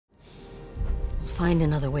find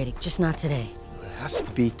another way to, just not today. It has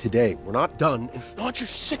to be today. We're not done. If not, you're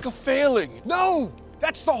sick of failing. No!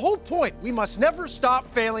 That's the whole point. We must never stop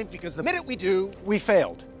failing because the minute we do, we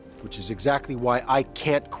failed. Which is exactly why I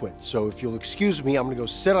can't quit. So if you'll excuse me, I'm gonna go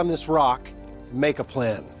sit on this rock and make a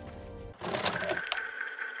plan.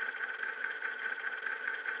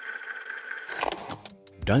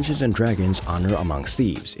 Dungeons & Dragons Honor Among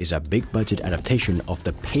Thieves is a big-budget adaptation of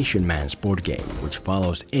the Patient Man's board game, which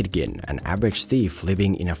follows Edgin, an average thief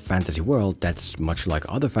living in a fantasy world that's much like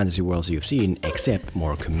other fantasy worlds you've seen, except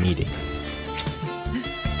more comedic.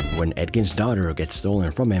 When Edgin's daughter gets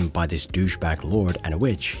stolen from him by this douchebag lord and a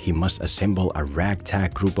witch, he must assemble a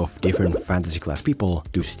ragtag group of different fantasy-class people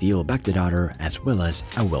to steal back the daughter as well as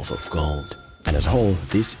a wealth of gold. And as a whole,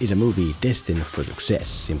 this is a movie destined for success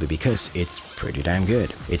simply because it's pretty damn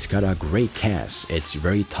good. It's got a great cast, it's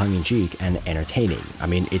very tongue-in-cheek and entertaining. I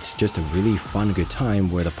mean, it's just a really fun good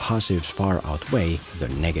time where the positives far outweigh the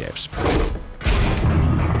negatives.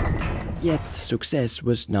 Yet, success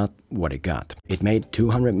was not what it got. It made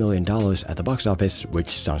 $200 million at the box office,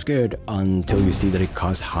 which sounds good until you see that it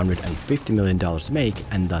cost $150 million to make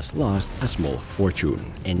and thus lost a small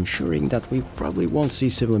fortune, ensuring that we probably won't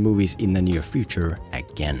see similar movies in the near future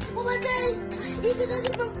again. Oh my god! He does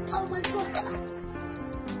it from... Oh my god!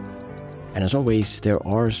 And as always, there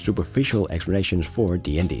are superficial explanations for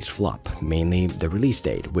D&D's flop, mainly the release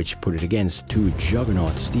date, which put it against two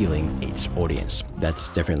juggernauts stealing its audience. That's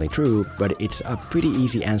definitely true, but it's a pretty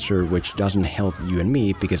easy answer which doesn't help you and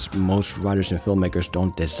me because most writers and filmmakers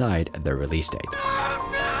don't decide the release date.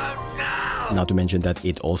 Not to mention that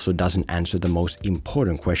it also doesn't answer the most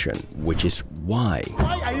important question, which is why?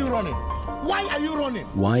 Why are you running? Why are you running?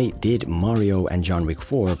 Why did Mario and John Wick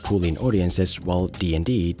 4 pull in audiences while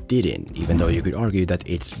D&D didn't, even though you could argue that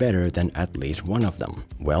it's better than at least one of them?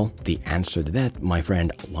 Well, the answer to that, my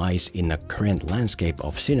friend, lies in the current landscape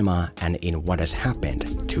of cinema and in what has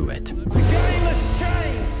happened to it. The game has changed!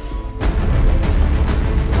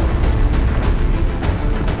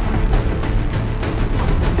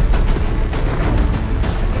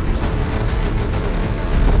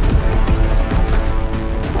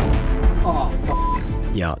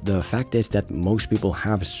 Yeah, the fact is that most people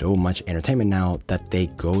have so much entertainment now that they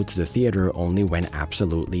go to the theater only when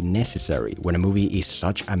absolutely necessary, when a movie is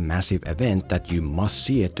such a massive event that you must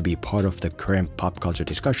see it to be part of the current pop culture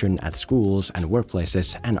discussion at schools and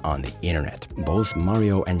workplaces and on the internet. Both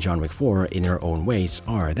Mario and John Wick 4 in their own ways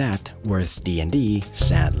are that, whereas D&D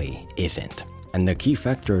sadly isn't. And the key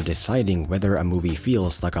factor deciding whether a movie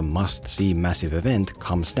feels like a must-see massive event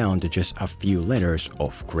comes down to just a few letters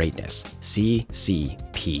of greatness.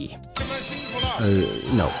 CCP.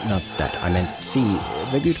 No, not that. I meant C,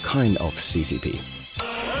 the good kind of CCP.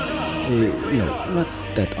 No, not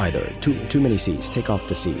that either. Too many C's. Take off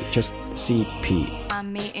the C. Just CP.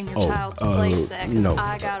 I'm meeting your child's playset because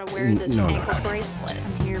I gotta wear this ankle bracelet.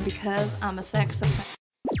 I'm here because I'm a sex offender.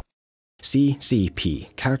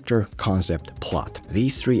 CCP, character, concept, plot.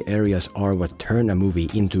 These three areas are what turn a movie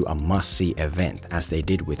into a must-see event, as they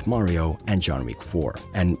did with Mario and John Wick 4.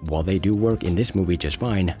 And while they do work in this movie just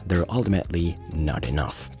fine, they're ultimately not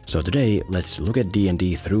enough. So today, let's look at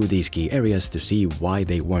D&D through these key areas to see why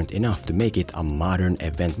they weren't enough to make it a modern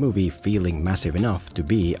event movie feeling massive enough to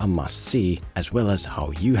be a must-see, as well as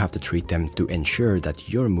how you have to treat them to ensure that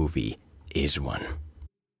your movie is one.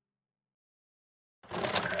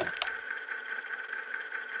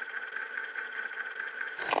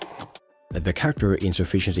 The character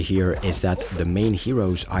insufficiency here is that the main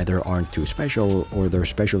heroes either aren't too special or their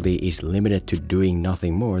specialty is limited to doing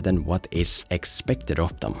nothing more than what is expected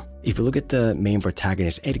of them. If you look at the main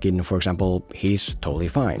protagonist Edgin, for example, he's totally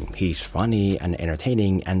fine. He's funny and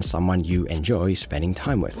entertaining and someone you enjoy spending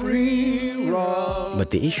time with.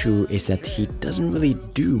 But the issue is that he doesn't really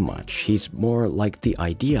do much. He's more like the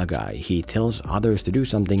idea guy. He tells others to do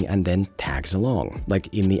something and then tags along.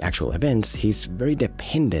 Like in the actual events, he's very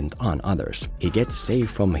dependent on others. He gets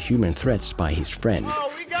saved from human threats by his friend.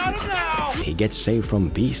 Oh, we got him now! He gets saved from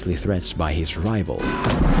beastly threats by his rival.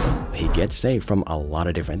 He gets saved from a lot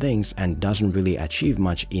of different things and doesn't really achieve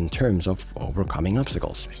much in terms of overcoming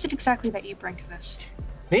obstacles. What is it exactly that you bring to this?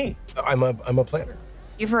 Me? I'm a planner.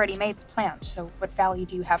 You've already made the plan, so what value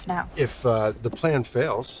do you have now? If the plan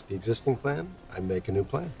fails, the existing plan, I make a new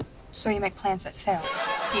plan. So you make plans that fail.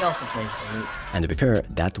 He also plays the lute. And to be fair,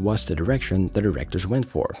 that was the direction the directors went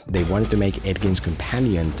for. They wanted to make Edgin's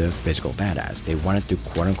companion the physical badass. They wanted to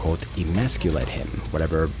quote-unquote emasculate him,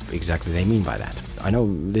 whatever exactly they mean by that. I know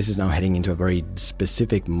this is now heading into a very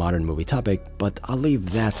specific modern movie topic, but I'll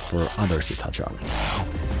leave that for others to touch on. Now,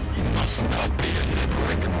 you must not be a liberal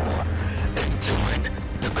anymore and join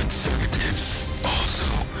the conservatives.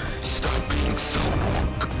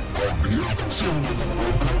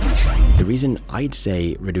 reason I'd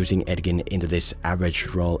say reducing Edgin into this average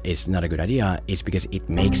role is not a good idea is because it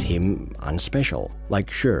makes him unspecial. Like,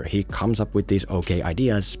 sure, he comes up with these okay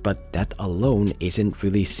ideas, but that alone isn't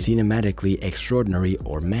really cinematically extraordinary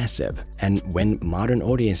or massive. And when modern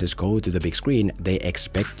audiences go to the big screen, they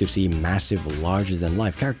expect to see massive,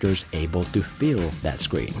 larger-than-life characters able to fill that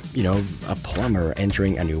screen. You know, a plumber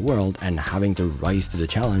entering a new world and having to rise to the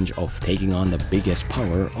challenge of taking on the biggest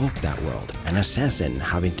power of that world. An assassin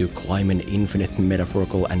having to climb an infinite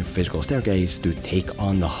metaphorical and physical staircase to take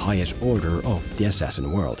on the highest order of the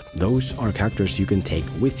assassin world. Those are characters you can take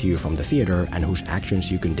with you from the theater and whose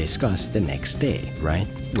actions you can discuss the next day, right?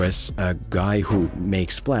 Whereas a guy who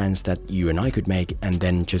makes plans that you and I could make and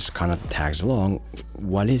then just kind of tags along,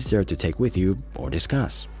 what is there to take with you or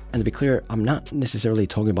discuss? And to be clear, I'm not necessarily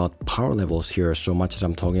talking about power levels here so much as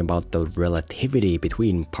I'm talking about the relativity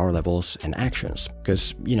between power levels and actions.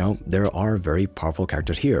 Because, you know, there are very powerful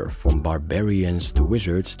characters here, from barbarians to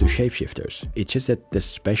wizards to shapeshifters. It's just that the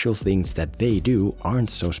special things that they do aren't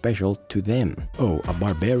so special to them. Oh, a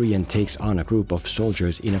barbarian takes on a group of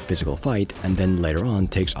soldiers in a physical fight and then later on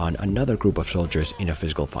takes on another group of soldiers in a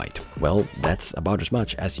physical fight. Well, that's about as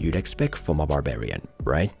much as you'd expect from a barbarian,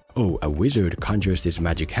 right? Oh, a wizard conjures this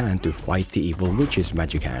magic hand to fight the evil witch's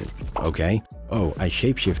magic hand. Okay. Oh, a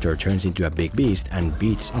shapeshifter turns into a big beast and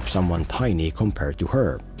beats up someone tiny compared to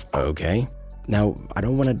her. Okay. Now, I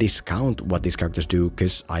don't want to discount what these characters do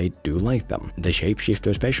because I do like them. The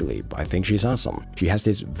shapeshifter especially, I think she's awesome. She has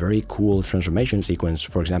this very cool transformation sequence,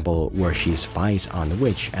 for example, where she spies on the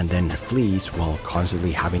witch and then flees while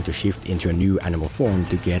constantly having to shift into a new animal form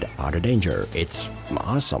to get out of danger. It's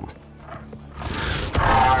awesome.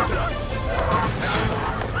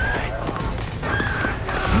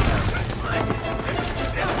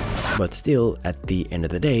 But still, at the end of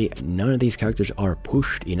the day, none of these characters are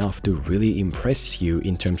pushed enough to really impress you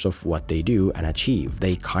in terms of what they do and achieve.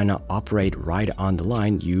 They kinda operate right on the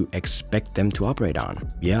line you expect them to operate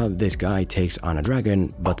on. Yeah, this guy takes on a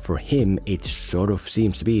dragon, but for him, it sort of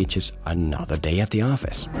seems to be just another day at the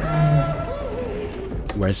office.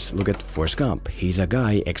 Whereas look at Forrest Gump, he's a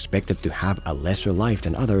guy expected to have a lesser life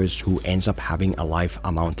than others who ends up having a life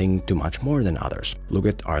amounting to much more than others. Look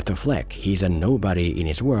at Arthur Fleck, he's a nobody in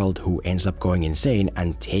his world who ends up going insane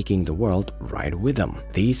and taking the world right with him.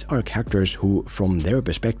 These are characters who, from their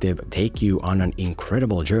perspective, take you on an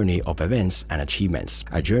incredible journey of events and achievements.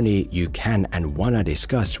 A journey you can and wanna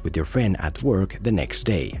discuss with your friend at work the next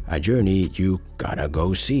day. A journey you gotta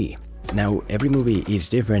go see. Now, every movie is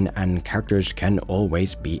different and characters can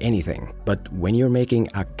always be anything. But when you're making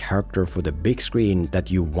a character for the big screen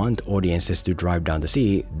that you want audiences to drive down to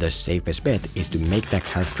see, the safest bet is to make that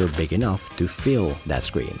character big enough to fill that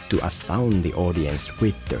screen, to astound the audience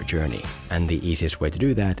with their journey. And the easiest way to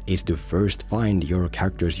do that is to first find your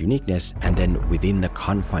character's uniqueness and then within the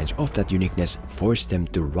confines of that uniqueness, force them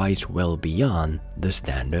to rise well beyond the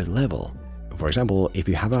standard level. For example, if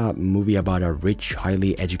you have a movie about a rich,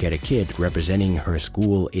 highly educated kid representing her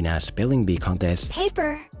school in a spelling bee contest,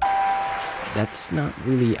 Paper. that's not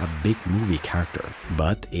really a big movie character.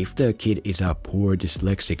 But if the kid is a poor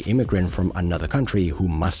dyslexic immigrant from another country who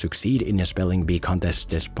must succeed in a spelling bee contest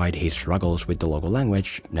despite his struggles with the local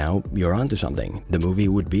language, now you're onto something. The movie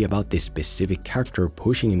would be about this specific character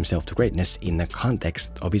pushing himself to greatness in the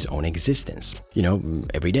context of his own existence. You know,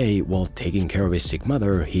 every day while taking care of his sick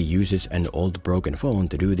mother, he uses an old broken phone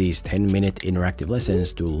to do these 10-minute interactive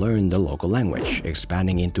lessons to learn the local language,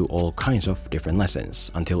 expanding into all kinds of different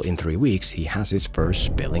lessons, until in 3 weeks he has his first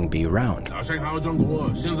spelling bee round. And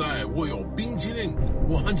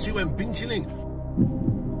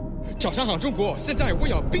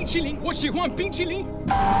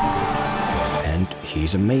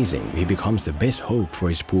he's amazing. He becomes the best hope for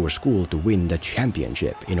his poor school to win the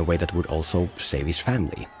championship in a way that would also save his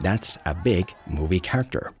family. That's a big movie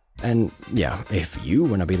character. And yeah, if you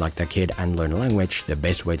wanna be like that kid and learn a language, the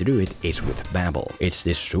best way to do it is with Babbel. It's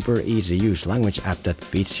this super easy to use language app that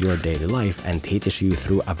fits your daily life and teaches you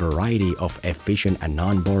through a variety of efficient and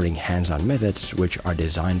non-boring hands-on methods which are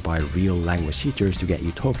designed by real language teachers to get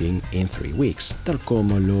you talking in 3 weeks. Tal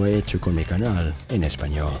como lo he hecho con mi canal en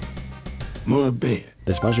español.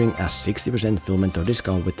 They're sponsoring a 60% film mentor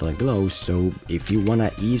discount with the link below, so if you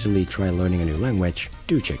wanna easily try learning a new language,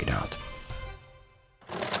 do check it out.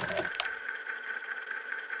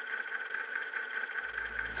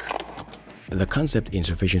 The concept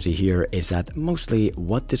insufficiency here is that mostly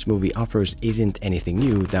what this movie offers isn't anything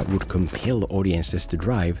new that would compel audiences to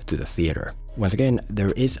drive to the theater. Once again,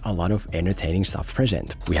 there is a lot of entertaining stuff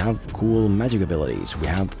present. We have cool magic abilities, we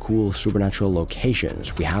have cool supernatural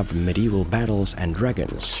locations, we have medieval battles and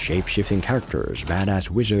dragons, shape-shifting characters, badass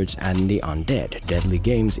wizards and the undead, deadly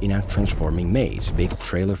games in a transforming maze, big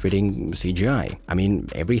trailer-fitting CGI. I mean,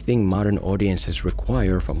 everything modern audiences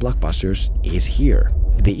require from blockbusters is here.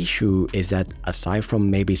 The issue is that aside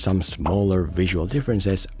from maybe some smaller visual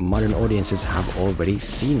differences, modern audiences have already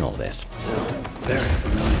seen all this. Very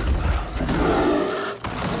familiar.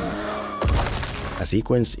 A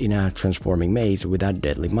sequence in a transforming maze with a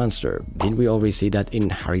deadly monster. Didn't we already see that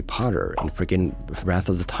in Harry Potter, in freaking Wrath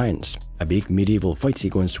of the Titans? A big medieval fight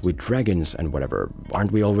sequence with dragons and whatever.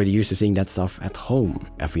 Aren't we already used to seeing that stuff at home?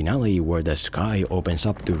 A finale where the sky opens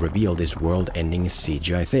up to reveal this world-ending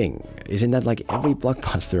CGI thing. Isn't that like every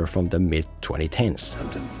blockbuster from the mid-2010s?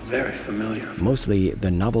 Something very familiar. Mostly,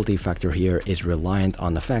 the novelty factor here is reliant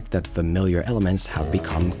on the fact that familiar elements have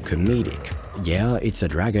become comedic. Yeah, it's a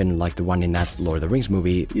dragon like the one in that Lord of the Rings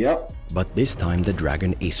movie. Yep. But this time the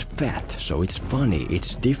dragon is fat, so it's funny,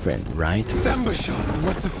 it's different, right? He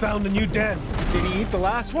must have found a new den. Did he eat the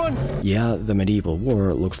last one? Yeah, the medieval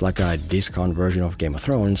war looks like a discount version of Game of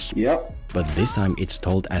Thrones. Yep. But this time it's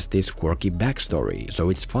told as this quirky backstory, so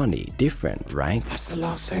it's funny, different, right? That's the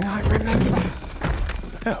last thing I remember.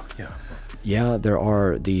 Oh, yeah. Yeah, there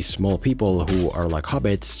are these small people who are like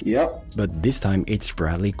hobbits. Yep. But this time it's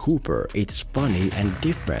Bradley Cooper. It's funny and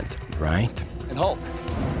different, right? And Hulk.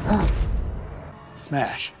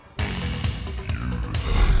 Smash.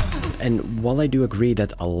 And while I do agree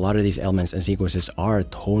that a lot of these elements and sequences are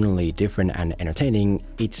tonally different and entertaining,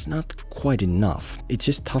 it's not quite enough. It's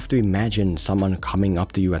just tough to imagine someone coming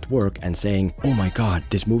up to you at work and saying, "Oh my god,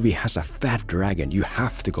 this movie has a fat dragon, you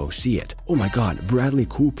have to go see it. Oh my god, Bradley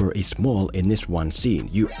Cooper is small in this one scene.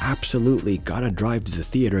 You absolutely gotta drive to the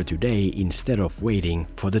theater today instead of waiting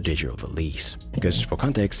for the digital release." Because for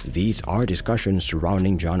context, these are discussions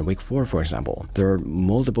surrounding John Wick 4, for example. There are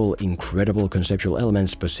multiple incredible conceptual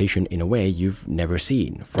elements positioned in a way you've never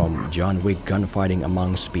seen, from John Wick gunfighting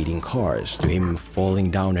among speeding cars, to him falling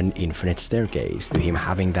down an infinite staircase, to him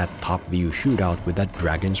having that top view shootout with that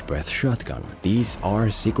dragon's breath shotgun. These are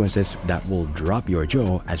sequences that will drop your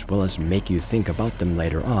jaw as well as make you think about them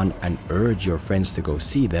later on and urge your friends to go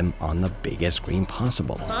see them on the biggest screen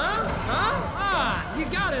possible. You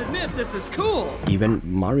gotta admit, this is cool! Even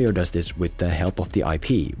Mario does this with the help of the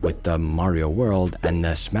IP, with the Mario World and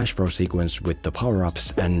the Smash Bros sequence with the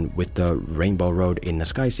power-ups and with the Rainbow Road in the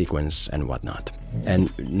Sky sequence and whatnot. And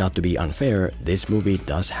not to be unfair, this movie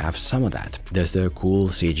does have some of that. There's the cool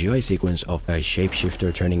CGI sequence of a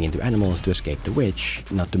shapeshifter turning into animals to escape the witch,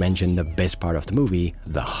 not to mention the best part of the movie,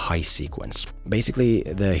 the heist sequence. Basically,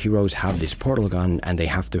 the heroes have this portal gun and they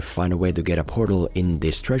have to find a way to get a portal in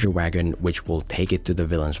this treasure wagon which will take it to the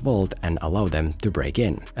villain's vault and allow them to break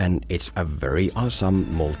in. And it's a very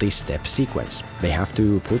awesome multi-step sequence. They have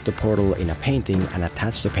to put the portal in a painting and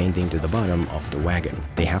attach the painting to the bottom of the wagon.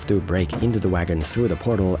 They have to break into the wagon through the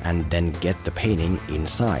portal and then get the painting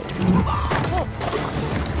inside.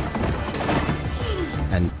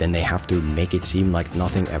 And then they have to make it seem like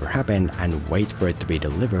nothing ever happened and wait for it to be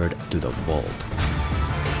delivered to the vault.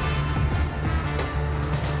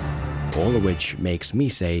 All of which makes me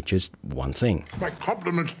say just one thing. My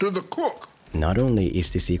compliments to the cook. Not only is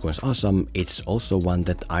this sequence awesome, it's also one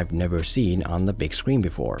that I've never seen on the big screen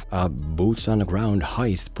before. A boots-on-the-ground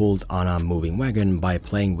heist pulled on a moving wagon by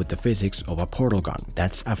playing with the physics of a portal gun.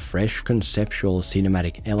 That's a fresh conceptual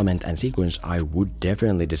cinematic element and sequence I would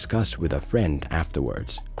definitely discuss with a friend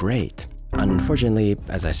afterwards. Great. Unfortunately,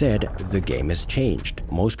 as I said, the game has changed.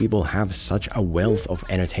 Most people have such a wealth of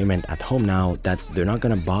entertainment at home now that they're not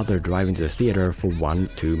gonna bother driving to the theater for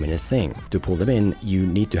 1-2 minute thing. To pull them in, you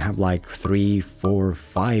need to have like 3, 4,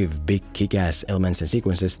 5 big kick-ass elements and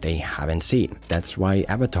sequences they haven't seen. That's why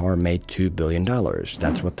Avatar made $2 billion.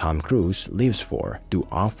 That's what Tom Cruise lives for, to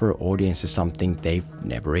offer audiences something they've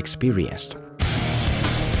never experienced.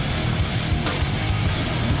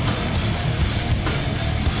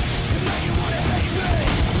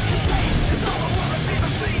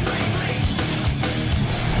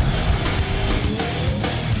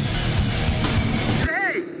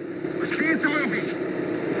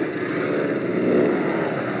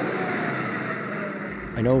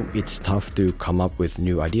 I know it's tough to come up with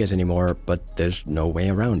new ideas anymore, but there's no way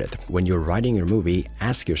around it. When you're writing your movie,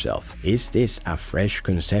 ask yourself, is this a fresh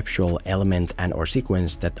conceptual element and or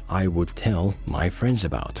sequence that I would tell my friends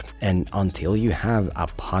about? And until you have a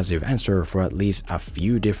positive answer for at least a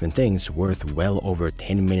few different things worth well over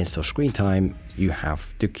 10 minutes of screen time, you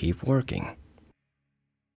have to keep working.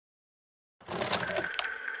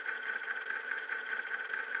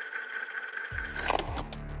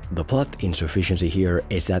 The plot insufficiency here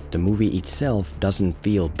is that the movie itself doesn't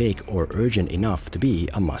feel big or urgent enough to be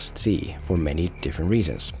a must-see for many different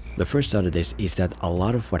reasons. The first out of this is that a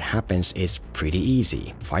lot of what happens is pretty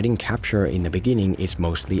easy. Fighting capture in the beginning is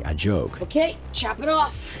mostly a joke. Okay, chop it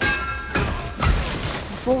off.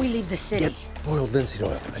 Before we leave the city. Get boiled linseed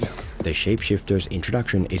oil. I know. The shapeshifter's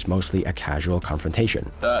introduction is mostly a casual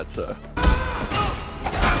confrontation. That's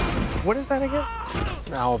What is that again?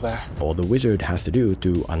 Owlbear. All the wizard has to do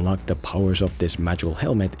to unlock the powers of this magical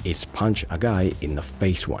helmet is punch a guy in the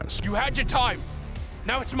face once. You had your time.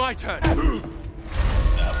 Now it's my turn.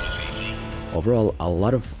 Overall, a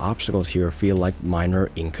lot of obstacles here feel like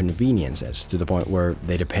minor inconveniences to the point where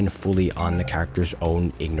they depend fully on the character's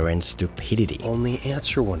own ignorant stupidity. Only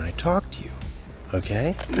answer when I talk to you,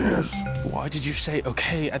 okay? Yes. Why did you say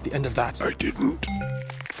okay at the end of that? I didn't.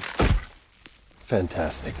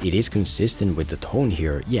 Fantastic. It is consistent with the tone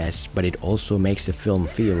here, yes, but it also makes the film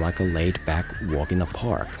feel like a laid-back walk in the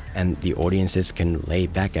park. And the audiences can lay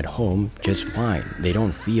back at home just fine. They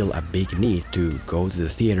don't feel a big need to go to the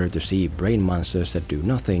theater to see brain monsters that do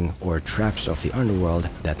nothing or traps of the underworld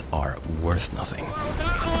that are worth nothing.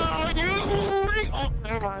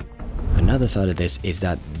 Another side of this is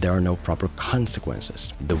that there are no proper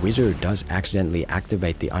consequences. The wizard does accidentally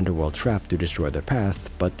activate the underworld trap to destroy their path,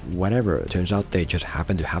 but whatever, turns out they just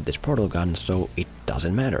happen to have this portal gun, so it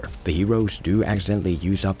doesn't matter. The heroes do accidentally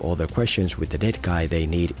use up all their questions with the dead guy they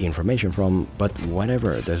need information from, but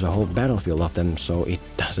whatever, there's a whole battlefield of them, so it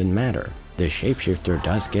doesn't matter. The shapeshifter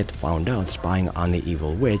does get found out spying on the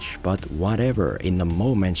evil witch, but whatever, in the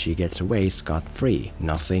moment she gets away scot-free,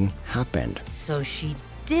 nothing happened. So she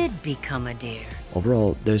did become a deer.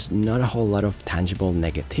 Overall, there's not a whole lot of tangible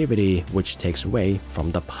negativity, which takes away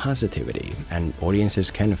from the positivity, and audiences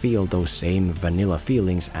can feel those same vanilla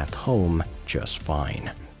feelings at home just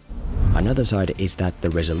fine. Another side is that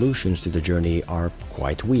the resolutions to the journey are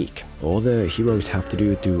quite weak. All the heroes have to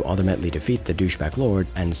do to ultimately defeat the douchebag lord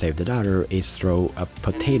and save the daughter is throw a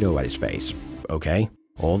potato at his face. Okay?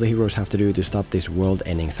 All the heroes have to do to stop this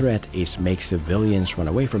world-ending threat is make civilians run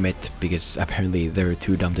away from it, because apparently they're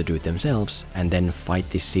too dumb to do it themselves, and then fight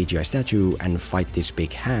this CGI statue and fight this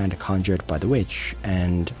big hand conjured by the witch,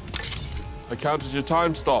 and... I counted your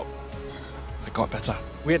time stop. I got better.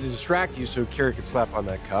 We had to distract you so Kira could slap on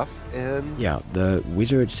that cuff, and... Yeah, the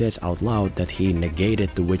wizard says out loud that he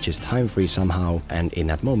negated the witch's time freeze somehow, and in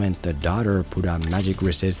that moment the daughter put a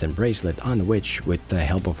magic-resistant bracelet on the witch with the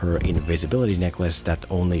help of her invisibility necklace that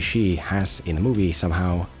only she has in the movie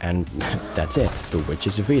somehow, and that's it, the witch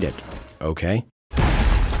is defeated. Okay?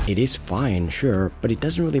 It is fine, sure, but it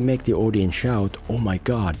doesn't really make the audience shout, "Oh my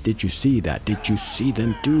god, did you see that? Did you see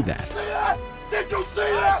them do that?" Did you see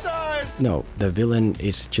that? No, the villain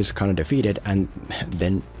is just kind of defeated, and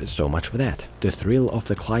then so much for that. The thrill of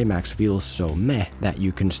the climax feels so meh that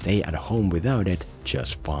you can stay at home without it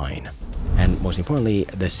just fine. And most importantly,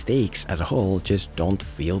 the stakes as a whole just don't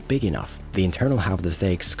feel big enough. The internal half of the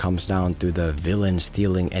stakes comes down to the villain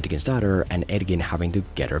stealing Edgin's daughter and Edgin having to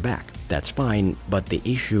get her back. That's fine, but the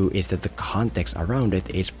issue is that the context around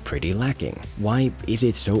it is pretty lacking. Why is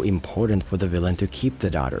it so important for the villain to keep the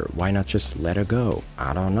daughter? Why not just let her go?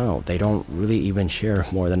 I don't know. They don't really even share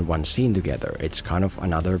more than one scene together. It's kind of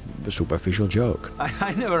another superficial joke.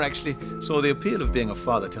 I never actually saw the appeal of being a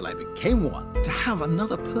father till I became one. To have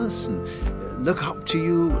another person look up to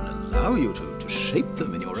you and allow you to shape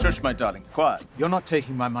them in your own... Shush, my darling. Quiet. You're not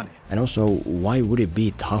taking my money. And also, why would it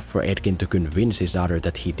be tough for Edgin to convince his daughter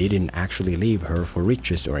that he didn't actually leave her for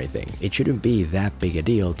riches or anything? It shouldn't be that big a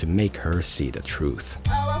deal to make her see the truth.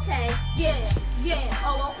 Oh, okay. Yeah.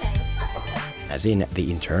 Oh, okay. As in, the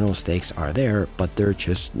internal stakes are there, but they're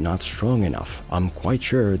just not strong enough. I'm quite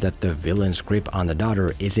sure that the villain's grip on the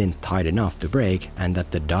daughter isn't tight enough to break, and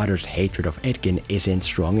that the daughter's hatred of Edgin isn't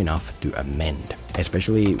strong enough to amend.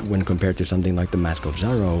 Especially when compared to something like The Mask of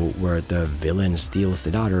Zorro, where the villain steals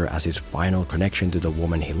the daughter as his final connection to the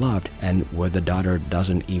woman he loved, and where the daughter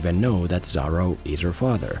doesn't even know that Zorro is her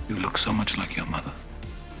father. You look so much like your mother.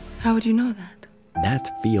 How would you know that?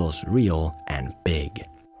 That feels real and big.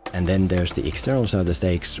 And then there's the external side of the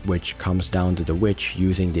stakes, which comes down to the witch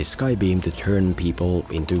using this skybeam to turn people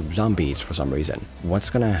into zombies for some reason. What's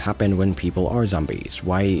gonna happen when people are zombies?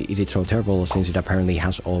 Why is it so terrible, since it apparently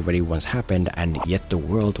has already once happened, and yet the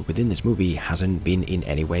world within this movie hasn't been in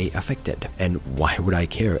any way affected? And why would I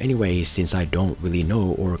care anyway, since I don't really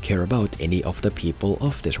know or care about any of the people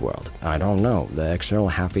of this world? I don't know, the external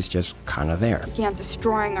half is just kinda there. We began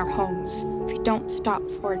destroying our homes. If we don't stop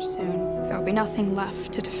Forge soon, there will be nothing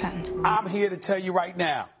left to defend. I'm here to tell you right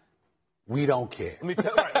now, We don't care. Let me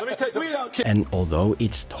tell you. We don't care. And although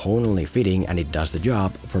it's tonally fitting and it does the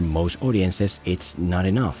job, for most audiences it's not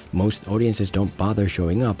enough. Most audiences don't bother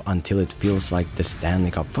showing up until it feels like the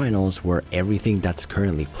Stanley Cup Finals, where everything that's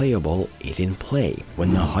currently playable is in play.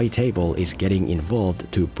 When the high table is getting involved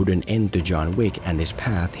to put an end to John Wick and this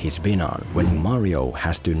path he's been on. When Mario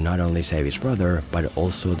has to not only save his brother, but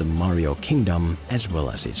also the Mario Kingdom as well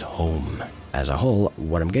as his home. As a whole,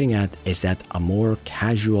 what I'm getting at is that a more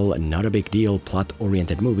casual, not a big deal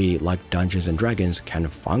plot-oriented movie like Dungeons & Dragons can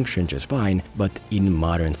function just fine, but in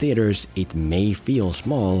modern theaters it may feel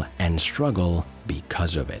small and struggle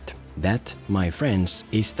because of it. That, my friends,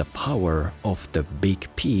 is the power of the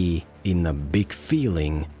big P in the big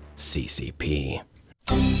feeling CCP.